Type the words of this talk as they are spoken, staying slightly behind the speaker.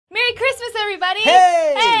everybody!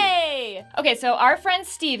 Hey! Hey! Okay, so our friend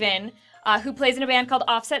Steven, who plays in a band called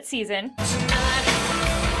Offset Season.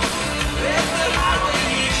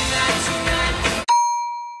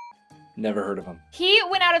 Never heard of him. He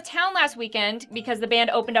went out of town last weekend because the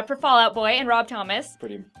band opened up for Fall Out Boy and Rob Thomas.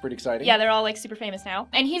 Pretty exciting. Yeah, they're all like super famous now.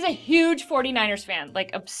 And he's a huge 49ers fan,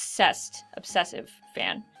 like obsessive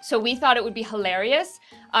fan. So we thought it would be hilarious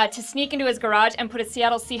to sneak into his garage and put a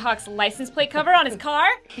Seattle Seahawks license plate cover on his car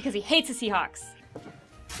because he hates the Seahawks.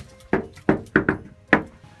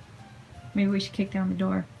 Maybe we should kick down the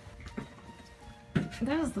door.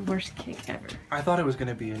 That was the worst kick ever. I thought it was going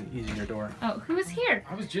to be an easier door. Oh, who's here?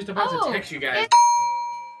 I was just about to text you guys.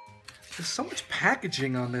 There's so much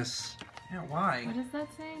packaging on this. Yeah, why? What does that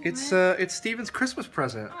say? It's Steven's Christmas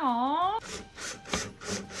present. Aww.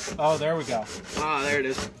 Oh, there we go. Ah, there it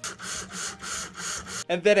is.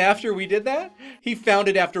 And then after we did that, he found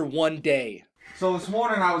it after one day. So this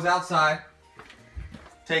morning I was outside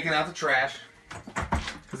taking out the trash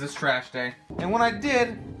because it's trash day. And when I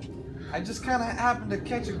did, I just kind of happened to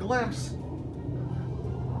catch a glimpse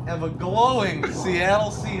of a glowing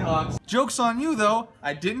Seattle Seahawks. Joke's on you though,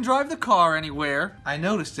 I didn't drive the car anywhere. I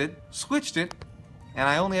noticed it, switched it, and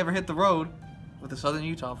I only ever hit the road with the Southern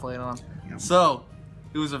Utah plate on. Yep. So,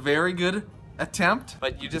 it was a very good attempt,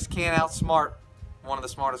 but you just can't outsmart one of the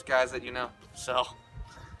smartest guys that you know. So,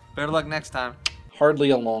 better luck next time. Hardly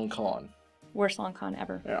a long con. Worst long con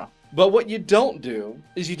ever. Yeah. But what you don't do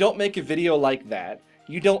is you don't make a video like that.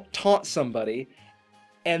 You don't taunt somebody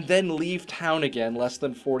and then leave town again less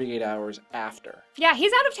than 48 hours after. Yeah,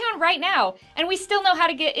 he's out of town right now, and we still know how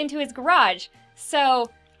to get into his garage.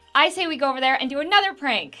 So I say we go over there and do another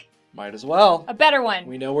prank. Might as well. A better one.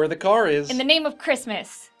 We know where the car is. In the name of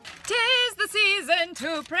Christmas. 'Tis the season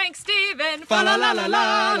to prank Steven. Fa la la la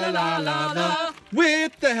la la la la la.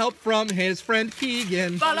 With the help from his friend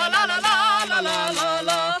Keegan. Fa la la la la la la la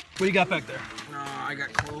la. What do you got back there? I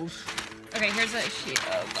got clothes. Okay, here's a sheet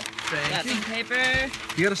of wrapping paper.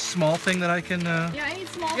 You got a small thing that I can, Yeah, I need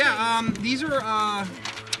small things. These are,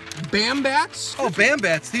 Bam Bats. Oh, Bam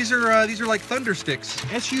Bats. These are like thunder sticks.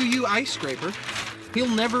 SUU ice scraper. He'll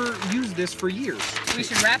never use this for years. We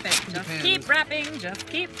should wrap it. Just keep wrapping, just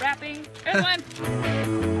keep wrapping. There's one.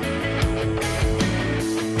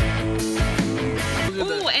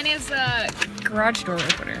 Ooh, and his garage door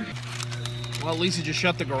opener. Well, at least he just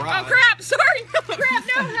shut the garage. Oh crap! Sorry! Crap!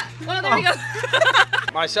 No! Well, there we go.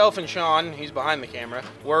 Myself and Sean, he's behind the camera,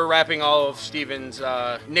 we're wrapping all of Steven's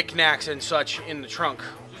knickknacks and such in the trunk.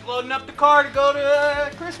 Just loading up the car to go to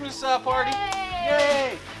a Christmas party.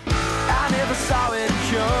 Yay! I never saw it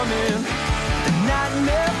coming. A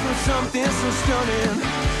nightmare for something so stunning.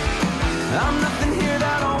 I'm nothing here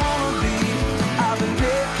that I wanna be. I've been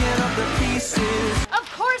picking up the pieces. Of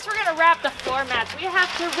course we're gonna wrap the floor mats. We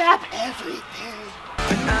have to wrap everything.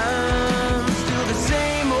 But I'm still the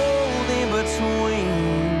same old in between.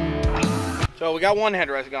 So we got one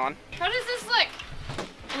headrest gone. How does this look?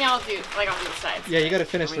 Yeah, I'll do like on the sides. Yeah, you gotta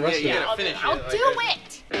finish the rest of it. gotta finish it. I'll like do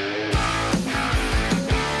this. it.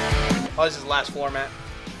 Oh, this is the last floor mat.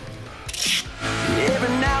 Every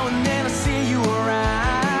now and then I see you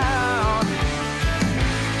around.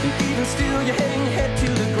 And even still you're heading your head to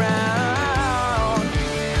the ground.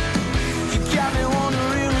 You got me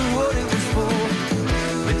wondering what it was for.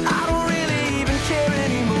 But I don't really even care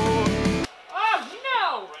anymore. Oh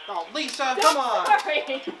no! Oh, Lisa, come on! Sorry.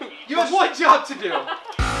 You have one job to do.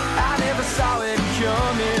 I never saw it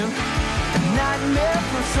coming. A nightmare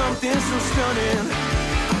for something so stunning.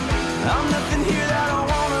 I'm nothing here that I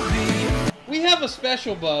wanna be. We have a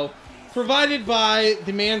special bow provided by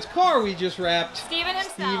the man's car we just wrapped. Steven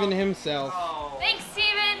himself. Steven himself. Oh. Thanks,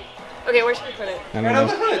 Steven. Okay, where should we put it? I Right on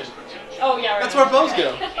the hood. Oh yeah, right. That's where bows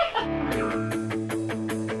go.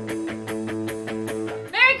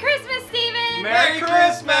 Merry Christmas, Steven. Merry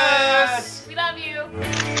Christmas! We love you.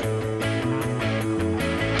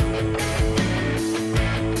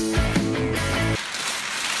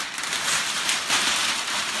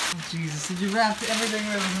 Jesus, did you wrap everything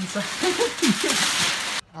that was inside?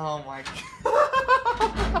 Oh my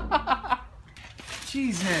god.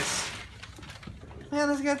 Jesus. Man,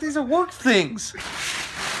 these are work things.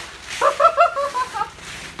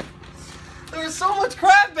 There's so much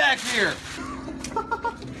crap back here.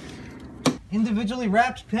 Individually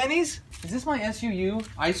wrapped pennies? Is this my SUU?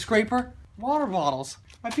 Ice scraper? Water bottles.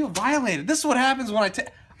 I feel violated. This is what happens when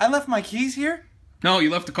I left my keys here? No, you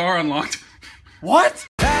left the car unlocked. What?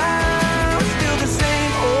 I'm still the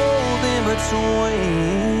same old in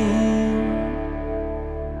between.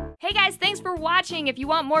 Hey guys, thanks for watching. If you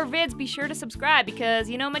want more vids, be sure to subscribe because,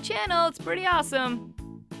 you know, my channel, it's pretty awesome.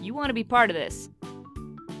 You want to be part of this.